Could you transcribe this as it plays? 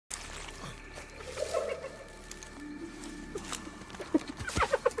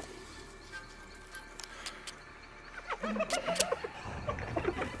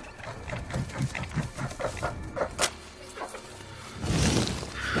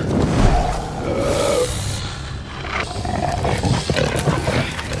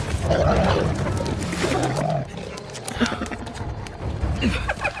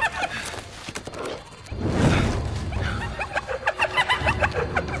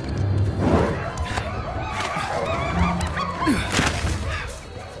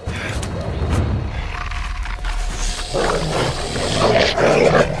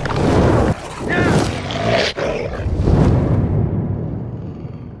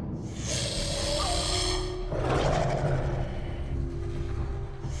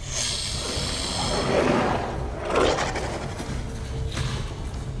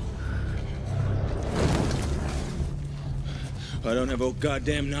don't have a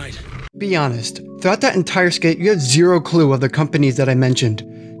goddamn night. Be honest, throughout that entire skit, you have zero clue of the companies that I mentioned.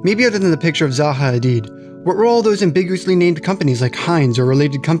 Maybe other than the picture of Zaha Hadid. What were all those ambiguously named companies like Heinz or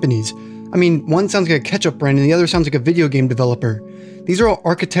related companies? I mean, one sounds like a ketchup brand and the other sounds like a video game developer. These are all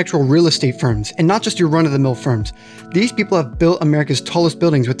architectural real estate firms, and not just your run-of-the-mill firms. These people have built America's tallest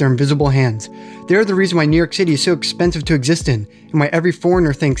buildings with their invisible hands. They are the reason why New York City is so expensive to exist in, and why every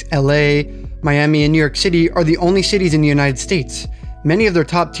foreigner thinks LA, Miami, and New York City are the only cities in the United States. Many of their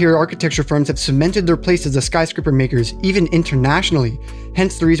top-tier architecture firms have cemented their place as the skyscraper makers, even internationally,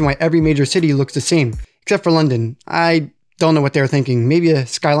 hence the reason why every major city looks the same, except for London. I don't know what they're thinking, maybe a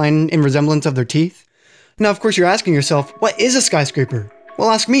skyline in resemblance of their teeth? Now, of course, you're asking yourself, what is a skyscraper?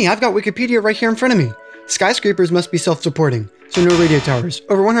 Well, ask me, I've got Wikipedia right here in front of me. Skyscrapers must be self-supporting, so no radio towers,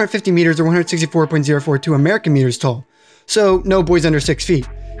 over 150 meters or 164.042 American meters tall, so no boys under 6 feet,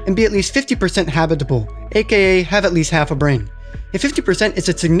 and be at least 50% habitable, aka have at least half a brain. If 50% is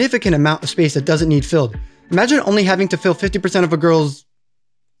a significant amount of space that doesn't need filled, imagine only having to fill 50% of a girl's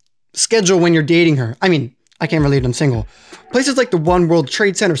schedule when you're dating her. I mean, I can't relate, I'm single. Places like the One World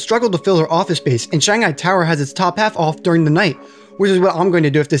Trade Center struggle to fill their office space, and Shanghai Tower has its top half off during the night, which is what I'm going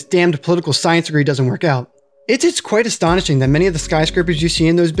to do if this damned political science degree doesn't work out. It's quite astonishing that many of the skyscrapers you see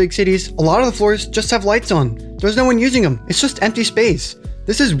in those big cities, a lot of the floors just have lights on. There's no one using them, it's just empty space.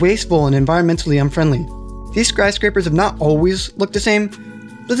 This is wasteful and environmentally unfriendly. These skyscrapers have not always looked the same,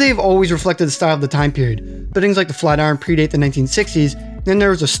 but they have always reflected the style of the time period. Buildings like the Flatiron predate the 1960s, then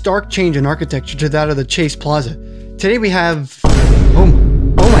there was a stark change in architecture to that of the Chase Plaza. Today we have...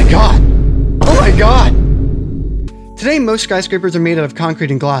 Oh my god! Oh my god! Today most skyscrapers are made out of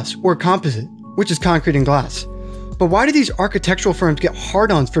concrete and glass, or composite, which is concrete and glass. But why do these architectural firms get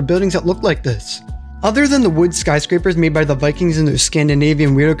hard-ons for buildings that look like this? Other than the wood skyscrapers made by the Vikings in those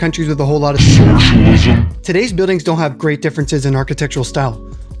Scandinavian weirdo countries with a whole lot of socialism, today's buildings don't have great differences in architectural style.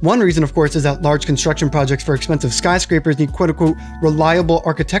 One reason, of course, is that large construction projects for expensive skyscrapers need quote-unquote reliable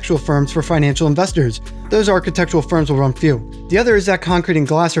architectural firms for financial investors. Those architectural firms will run few. The other is that concrete and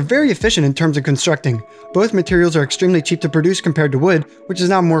glass are very efficient in terms of constructing. Both materials are extremely cheap to produce compared to wood, which is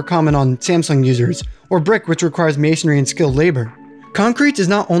now more common on Samsung users, or brick, which requires masonry and skilled labor. Concrete is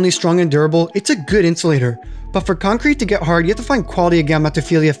not only strong and durable, it's a good insulator. But for concrete to get hard, you have to find quality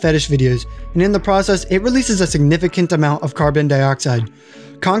gametophilia fetish videos, and in the process, it releases a significant amount of carbon dioxide.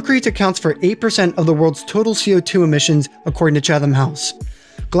 Concrete accounts for 8% of the world's total CO2 emissions, according to Chatham House.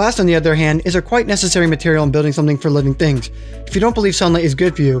 Glass, on the other hand, is a quite necessary material in building something for living things. If you don't believe sunlight is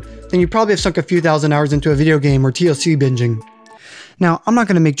good for you, then you probably have sunk a few thousand hours into a video game or TLC binging. Now, I'm not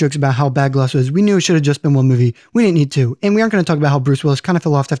going to make jokes about how bad Glass was. We knew it should have just been one movie. We didn't need two. And we aren't going to talk about how Bruce Willis kind of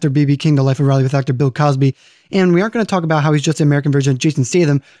fell off after B.B. King, The Life of Riley with actor Bill Cosby. And we aren't going to talk about how he's just the American version of Jason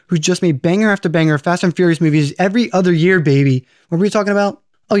Statham, who's just made banger after banger of Fast and Furious movies every other year, baby. What were we talking about?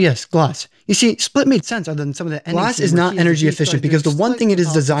 Oh yes, Glass. You see, Split made sense other than some of the endings. Glass is not energy efficient because the one thing it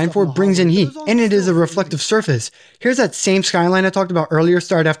is designed for brings in heat, and it is a reflective surface. Here's that same skyline I talked about earlier,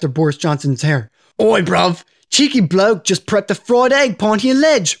 started after Boris Johnson's hair. Oi, bruv! Cheeky bloke just prepped a fried egg pointing a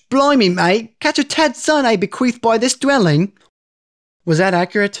ledge. Blimey, mate. Catch a tad son I bequeathed by this dwelling. Was that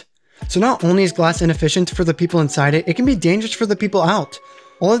accurate? So not only is glass inefficient for the people inside it, it can be dangerous for the people out.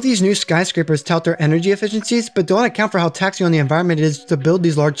 All of these new skyscrapers tout their energy efficiencies, but don't account for how taxing on the environment it is to build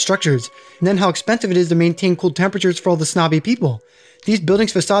these large structures, and then how expensive it is to maintain cool temperatures for all the snobby people. These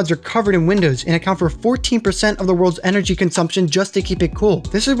buildings' facades are covered in windows and account for 14% of the world's energy consumption just to keep it cool.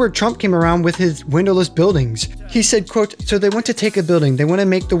 This is where Trump came around with his windowless buildings. He said, quote, "So they want to take a building, they want to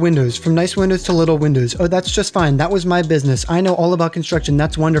make the windows, from nice windows to little windows. Oh, that's just fine, that was my business. I know all about construction,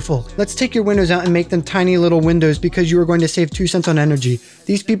 that's wonderful. Let's take your windows out and make them tiny little windows because you are going to save 2 cents on energy.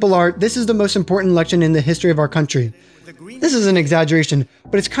 These people are, this is the most important election in the history of our country." This is an exaggeration,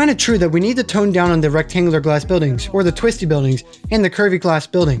 but it's kind of true that we need to tone down on the rectangular glass buildings, or the twisty buildings, and the curvy glass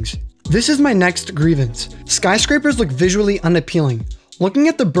buildings. This is my next grievance. Skyscrapers look visually unappealing. Looking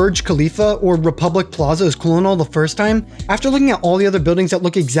at the Burj Khalifa or Republic Plaza as cool and all the first time, after looking at all the other buildings that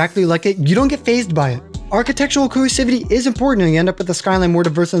look exactly like it, you don't get fazed by it. Architectural cohesivity is important and you end up with a skyline more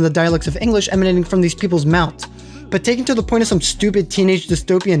diverse than the dialects of English emanating from these people's mouths. But taken to the point of some stupid teenage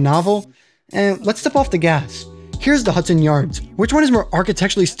dystopian novel, let's step off the gas. Here's the Hudson Yards. Which one is more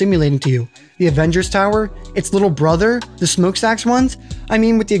architecturally stimulating to you? The Avengers Tower? Its little brother? The smokestacks ones? I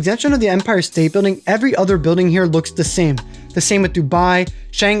mean, with the exception of the Empire State Building, every other building here looks the same. The same with Dubai,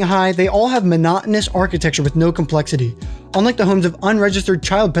 Shanghai, they all have monotonous architecture with no complexity. Unlike the homes of unregistered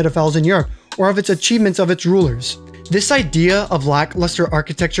child pedophiles in Europe, or of its achievements of its rulers. This idea of lackluster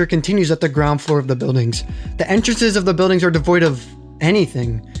architecture continues at the ground floor of the buildings. The entrances of the buildings are devoid of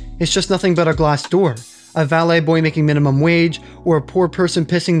anything. It's just nothing but a glass door. A valet boy making minimum wage, or a poor person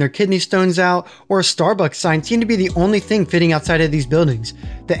pissing their kidney stones out, or a Starbucks sign seem to be the only thing fitting outside of these buildings.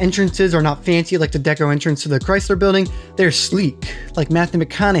 The entrances are not fancy like the Deco entrance to the Chrysler building, they're sleek, like Matthew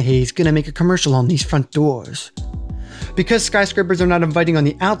McConaughey's gonna make a commercial on these front doors. Because skyscrapers are not inviting on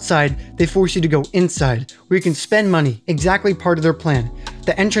the outside, they force you to go inside, where you can spend money, exactly part of their plan.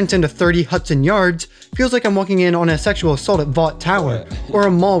 The entrance into 30 Hudson Yards feels like I'm walking in on a sexual assault at Vought Tower, or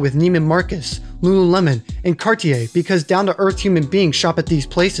a mall with Neiman Marcus, Lululemon, and Cartier, because down-to-earth human beings shop at these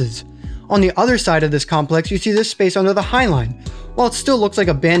places. On the other side of this complex, you see this space under the High Line. While it still looks like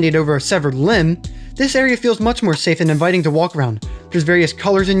a band-aid over a severed limb, this area feels much more safe and inviting to walk around. There's various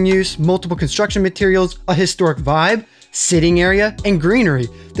colors in use, multiple construction materials, a historic vibe, sitting area, and greenery.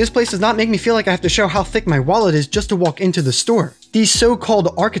 This place does not make me feel like I have to show how thick my wallet is just to walk into the store. These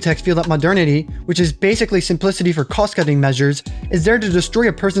so-called architects feel that modernity, which is basically simplicity for cost-cutting measures, is there to destroy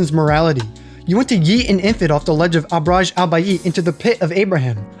a person's morality. You want to yeet an infant off the ledge of Abraj al-Bayt into the pit of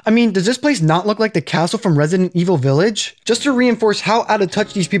Abraham. I mean, does this place not look like the castle from Resident Evil Village? Just to reinforce how out of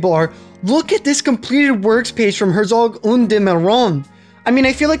touch these people are, look at this completed works page from Herzog und de Meuron. I mean,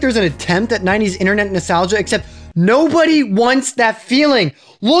 I feel like there's an attempt at 90s internet nostalgia, except nobody wants that feeling.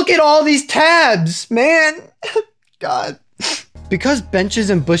 Look at all these tabs, man. God. Because benches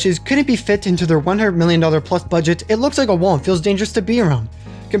and bushes couldn't be fit into their $100 million plus budget, it looks like a wall and feels dangerous to be around.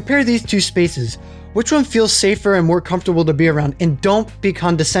 Compare these two spaces. Which one feels safer and more comfortable to be around? And don't be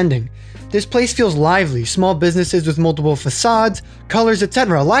condescending. This place feels lively, small businesses with multiple facades, colors,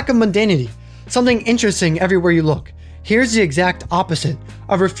 etc. Lack of mundanity. Something interesting everywhere you look. Here's the exact opposite.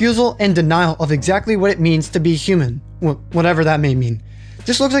 A refusal and denial of exactly what it means to be human. Whatever that may mean.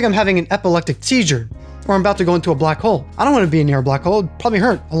 This looks like I'm having an epileptic seizure. Or I'm about to go into a black hole. I don't want to be near a black hole. It'd probably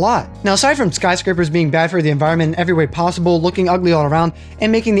hurt a lot. Now, aside from skyscrapers being bad for the environment in every way possible, looking ugly all around,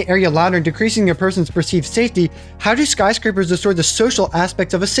 and making the area louder and decreasing a person's perceived safety, how do skyscrapers destroy the social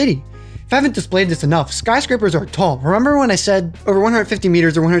aspects of a city? If I haven't displayed this enough, skyscrapers are tall. Remember when I said over 150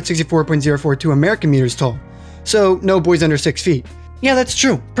 meters or 164.042 American meters tall? So no boys under 6 feet. Yeah, that's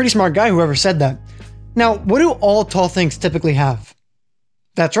true. Pretty smart guy, whoever said that. Now, what do all tall things typically have?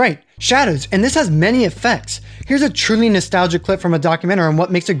 That's right, shadows, and this has many effects. Here's a truly nostalgic clip from a documentary on what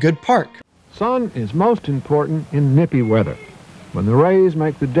makes a good park. Sun is most important in nippy weather, when the rays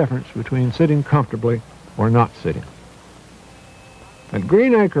make the difference between sitting comfortably or not sitting. At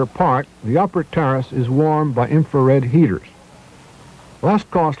Greenacre Park, the upper terrace is warmed by infrared heaters. Less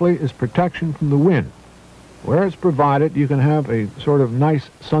costly is protection from the wind. Where it's provided, you can have a sort of nice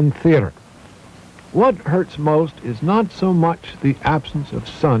sun theater. What hurts most is not so much the absence of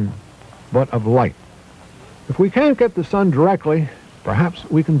sun, but of light. If we can't get the sun directly, perhaps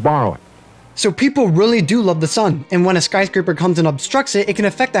we can borrow it. So people really do love the sun, and when a skyscraper comes and obstructs it, it can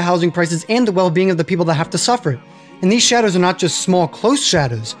affect the housing prices and the well-being of the people that have to suffer it. And these shadows are not just small, close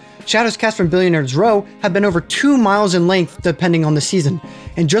shadows. Shadows cast from Billionaire's Row have been over 2 miles in length depending on the season.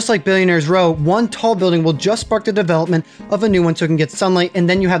 And just like Billionaire's Row, one tall building will just spark the development of a new one so it can get sunlight, and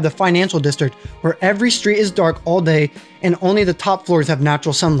then you have the financial district, where every street is dark all day and only the top floors have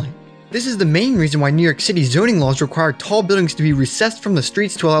natural sunlight. This is the main reason why New York City zoning laws require tall buildings to be recessed from the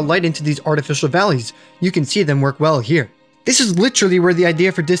streets to allow light into these artificial valleys. You can see them work well here. This is literally where the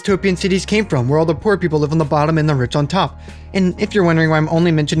idea for dystopian cities came from, where all the poor people live on the bottom and the rich on top. And if you're wondering why I'm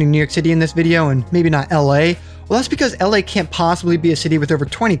only mentioning New York City in this video and maybe not LA, well, that's because LA can't possibly be a city with over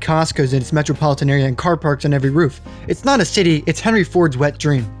 20 Costco's in its metropolitan area and car parks on every roof. It's not a city, it's Henry Ford's wet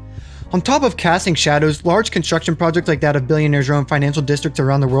dream. On top of casting shadows, large construction projects like that of Billionaire's Row and financial districts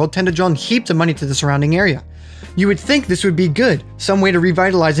around the world tend to draw in heaps of money to the surrounding area. You would think this would be good, some way to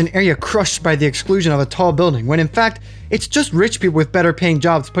revitalize an area crushed by the exclusion of a tall building, when in fact, it's just rich people with better paying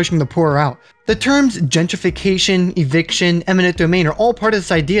jobs pushing the poor out. The terms gentrification, eviction, eminent domain are all part of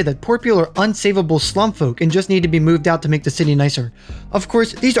this idea that poor people are unsavable slum folk and just need to be moved out to make the city nicer. Of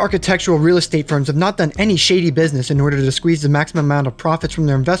course, these architectural real estate firms have not done any shady business in order to squeeze the maximum amount of profits from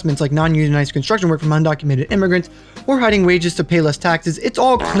their investments, like non-unionized construction work from undocumented immigrants or hiding wages to pay less taxes. It's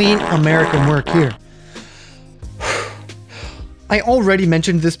all clean American work here. I already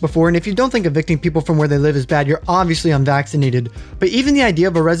mentioned this before, and if you don't think evicting people from where they live is bad, you're obviously unvaccinated. But even the idea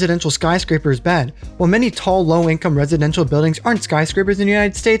of a residential skyscraper is bad. While many tall, low-income residential buildings aren't skyscrapers in the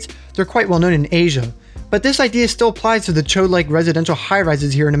United States, they're quite well known in Asia. But this idea still applies to the chode-like residential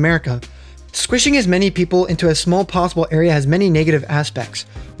high-rises here in America. Squishing as many people into a small possible area has many negative aspects.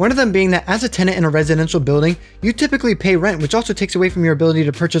 One of them being that as a tenant in a residential building, you typically pay rent, which also takes away from your ability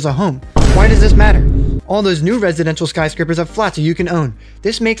to purchase a home. Why does this matter? All those new residential skyscrapers have flats that you can own.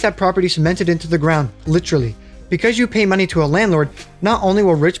 This makes that property cemented into the ground, literally. Because you pay money to a landlord, not only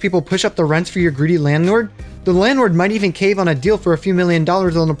will rich people push up the rents for your greedy landlord, the landlord might even cave on a deal for a few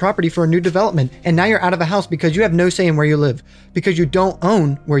 $1,000,000 on a property for a new development, and now you're out of a house because you have no say in where you live, because you don't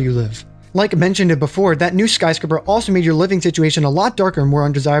own where you live. Like mentioned before, that new skyscraper also made your living situation a lot darker and more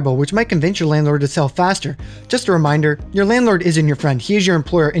undesirable, which might convince your landlord to sell faster. Just a reminder, your landlord isn't your friend, he is your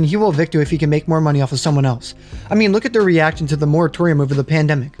employer, and he will evict you if he can make more money off of someone else. I mean, look at their reaction to the moratorium over the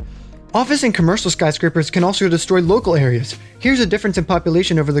pandemic. Office and commercial skyscrapers can also destroy local areas. Here's a difference in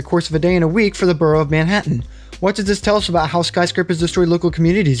population over the course of a day and a week for the borough of Manhattan. What does this tell us about how skyscrapers destroy local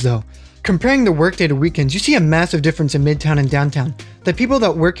communities, though? Comparing the workday to weekends, you see a massive difference in Midtown and downtown. The people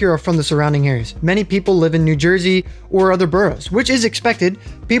that work here are from the surrounding areas. Many people live in New Jersey or other boroughs, which is expected.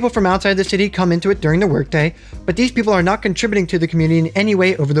 People from outside the city come into it during the workday, but these people are not contributing to the community in any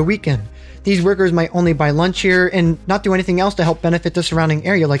way over the weekend. These workers might only buy lunch here and not do anything else to help benefit the surrounding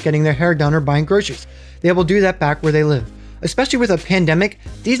area, like getting their hair done or buying groceries. They will do that back where they live. Especially with a pandemic,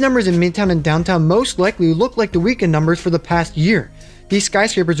 these numbers in Midtown and downtown most likely look like the weekend numbers for the past year. These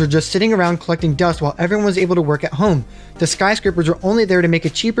skyscrapers are just sitting around collecting dust while everyone was able to work at home. The skyscrapers are only there to make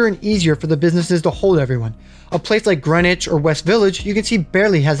it cheaper and easier for the businesses to hold everyone. A place like Greenwich or West Village, you can see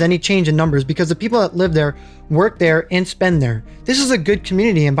barely has any change in numbers because the people that live there, work there, and spend there. This is a good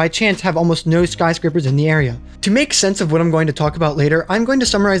community and by chance have almost no skyscrapers in the area. To make sense of what I'm going to talk about later, I'm going to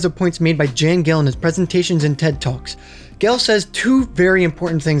summarize the points made by Jan Gehl in his presentations and TED Talks. Gehl says two very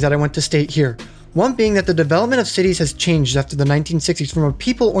important things that I want to state here. One being that the development of cities has changed after the 1960s from a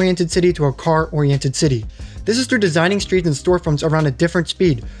people-oriented city to a car-oriented city. This is through designing streets and storefronts around a different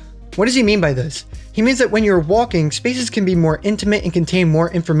speed. What does he mean by this? He means that when you're walking, spaces can be more intimate and contain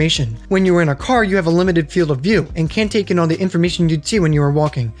more information. When you're in a car, you have a limited field of view and can't take in all the information you'd see when you were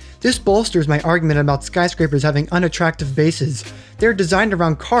walking. This bolsters my argument about skyscrapers having unattractive bases. They're designed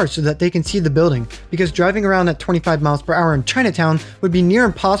around cars so that they can see the building, because driving around at 25 miles per hour in Chinatown would be near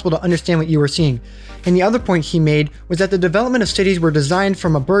impossible to understand what you were seeing. And the other point he made was that the development of cities were designed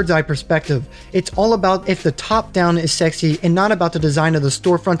from a bird's eye perspective. It's all about if the top down is sexy and not about the design of the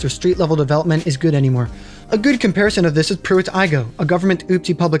storefronts or street level development is good anymore. A good comparison of this is Pruitt-Igoe, a government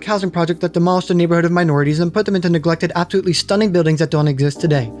oopsie public housing project that demolished a neighborhood of minorities and put them into neglected, absolutely stunning buildings that don't exist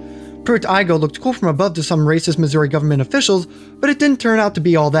today. Pruitt-Igoe looked cool from above to some racist Missouri government officials, but it didn't turn out to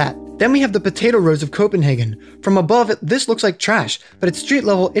be all that. Then we have the potato rows of Copenhagen. From above, this looks like trash, but at street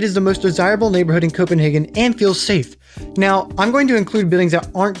level, it is the most desirable neighborhood in Copenhagen and feels safe. Now, I'm going to include buildings that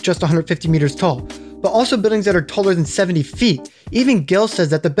aren't just 150 meters tall, but also buildings that are taller than 70 feet. Even Gehl says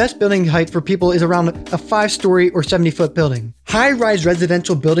that the best building height for people is around a 5-story or 70-foot building. High-rise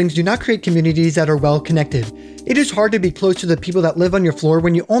residential buildings do not create communities that are well connected. It is hard to be close to the people that live on your floor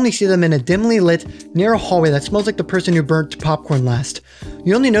when you only see them in a dimly lit, narrow hallway that smells like the person who burnt popcorn last.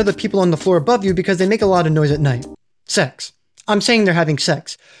 You only know the people on the floor above you because they make a lot of noise at night. Sex. I'm saying they're having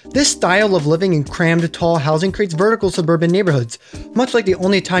sex. This style of living in crammed, tall housing creates vertical suburban neighborhoods. Much like the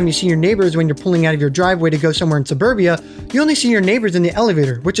only time you see your neighbors when you're pulling out of your driveway to go somewhere in suburbia, you only see your neighbors in the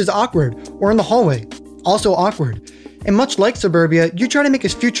elevator, which is awkward, or in the hallway, also awkward. And much like suburbia, you try to make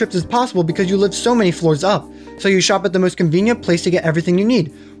as few trips as possible because you live so many floors up, so you shop at the most convenient place to get everything you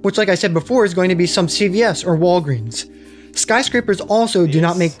need, which like I said before is going to be some CVS or Walgreens. Skyscrapers also do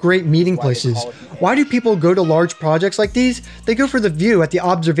not make great meeting places. Why do people go to large projects like these? They go for the view at the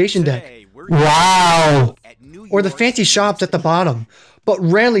observation deck. Wow! Or the fancy shops at the bottom. But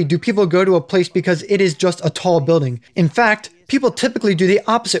rarely do people go to a place because it is just a tall building. In fact, people typically do the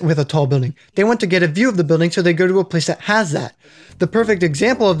opposite with a tall building. They want to get a view of the building, so they go to a place that has that. The perfect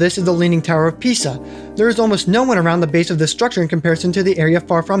example of this is the Leaning Tower of Pisa. There is almost no one around the base of this structure in comparison to the area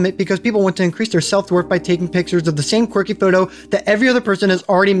far from it because people want to increase their self-worth by taking pictures of the same quirky photo that every other person has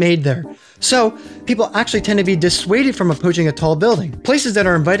already made there. So, people actually tend to be dissuaded from approaching a tall building. Places that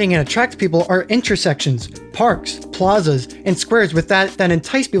are inviting and attract people are intersections, parks, plazas, and squares with that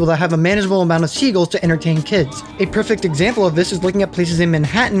entice people that have a manageable amount of seagulls to entertain kids. A perfect example of this is looking at places in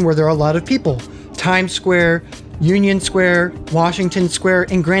Manhattan where there are a lot of people. Times Square, Union Square, Washington Square,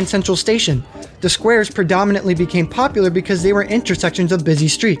 and Grand Central Station. The squares predominantly became popular because they were intersections of busy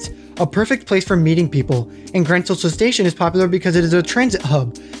streets, a perfect place for meeting people, and Grand Central Station is popular because it is a transit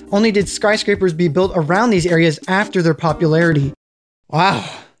hub. Only did skyscrapers be built around these areas after their popularity. Wow.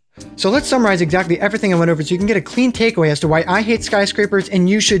 So let's summarize exactly everything I went over so you can get a clean takeaway as to why I hate skyscrapers and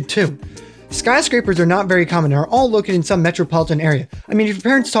you should too. Skyscrapers are not very common and are all located in some metropolitan area. I mean, if your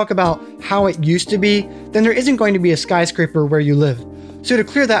parents talk about how it used to be, then there isn't going to be a skyscraper where you live. So to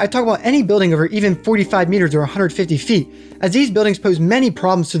clear that, I talk about any building over even 45 meters or 150 feet, as these buildings pose many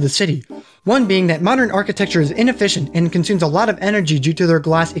problems to the city. One being that modern architecture is inefficient and consumes a lot of energy due to their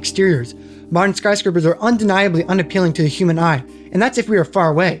glass exteriors. Modern skyscrapers are undeniably unappealing to the human eye, and that's if we are far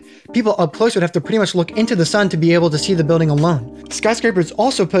away. People up close would have to pretty much look into the sun to be able to see the building alone. Skyscrapers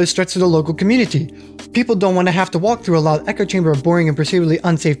also pose threats to the local community. People don't want to have to walk through a loud echo chamber of boring and perceivably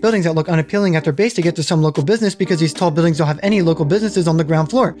unsafe buildings that look unappealing at their base to get to some local business because these tall buildings don't have any local businesses on the ground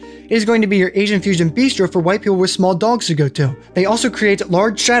floor. It is going to be your Asian fusion bistro for white people with small dogs to go to. They also create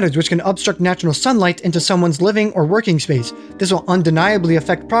large shadows which can obstruct natural sunlight into someone's living or working space. This will undeniably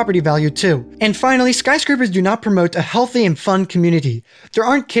affect property value too. And finally, skyscrapers do not promote a healthy and fun community. There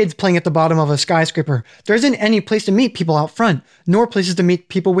aren't kids playing at the bottom of a skyscraper. There isn't any place to meet people out front, nor places to meet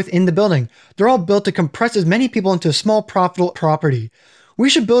people within the building. They're all built to compress as many people into a small profitable property. We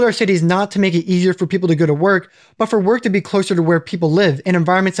should build our cities not to make it easier for people to go to work, but for work to be closer to where people live in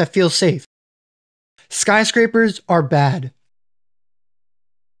environments that feel safe. Skyscrapers are bad.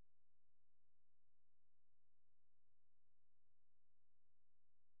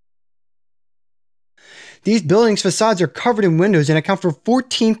 These buildings' facades are covered in windows and account for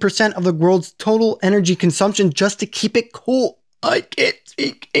 14% of the world's total energy consumption just to keep it cool. I can't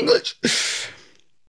speak English.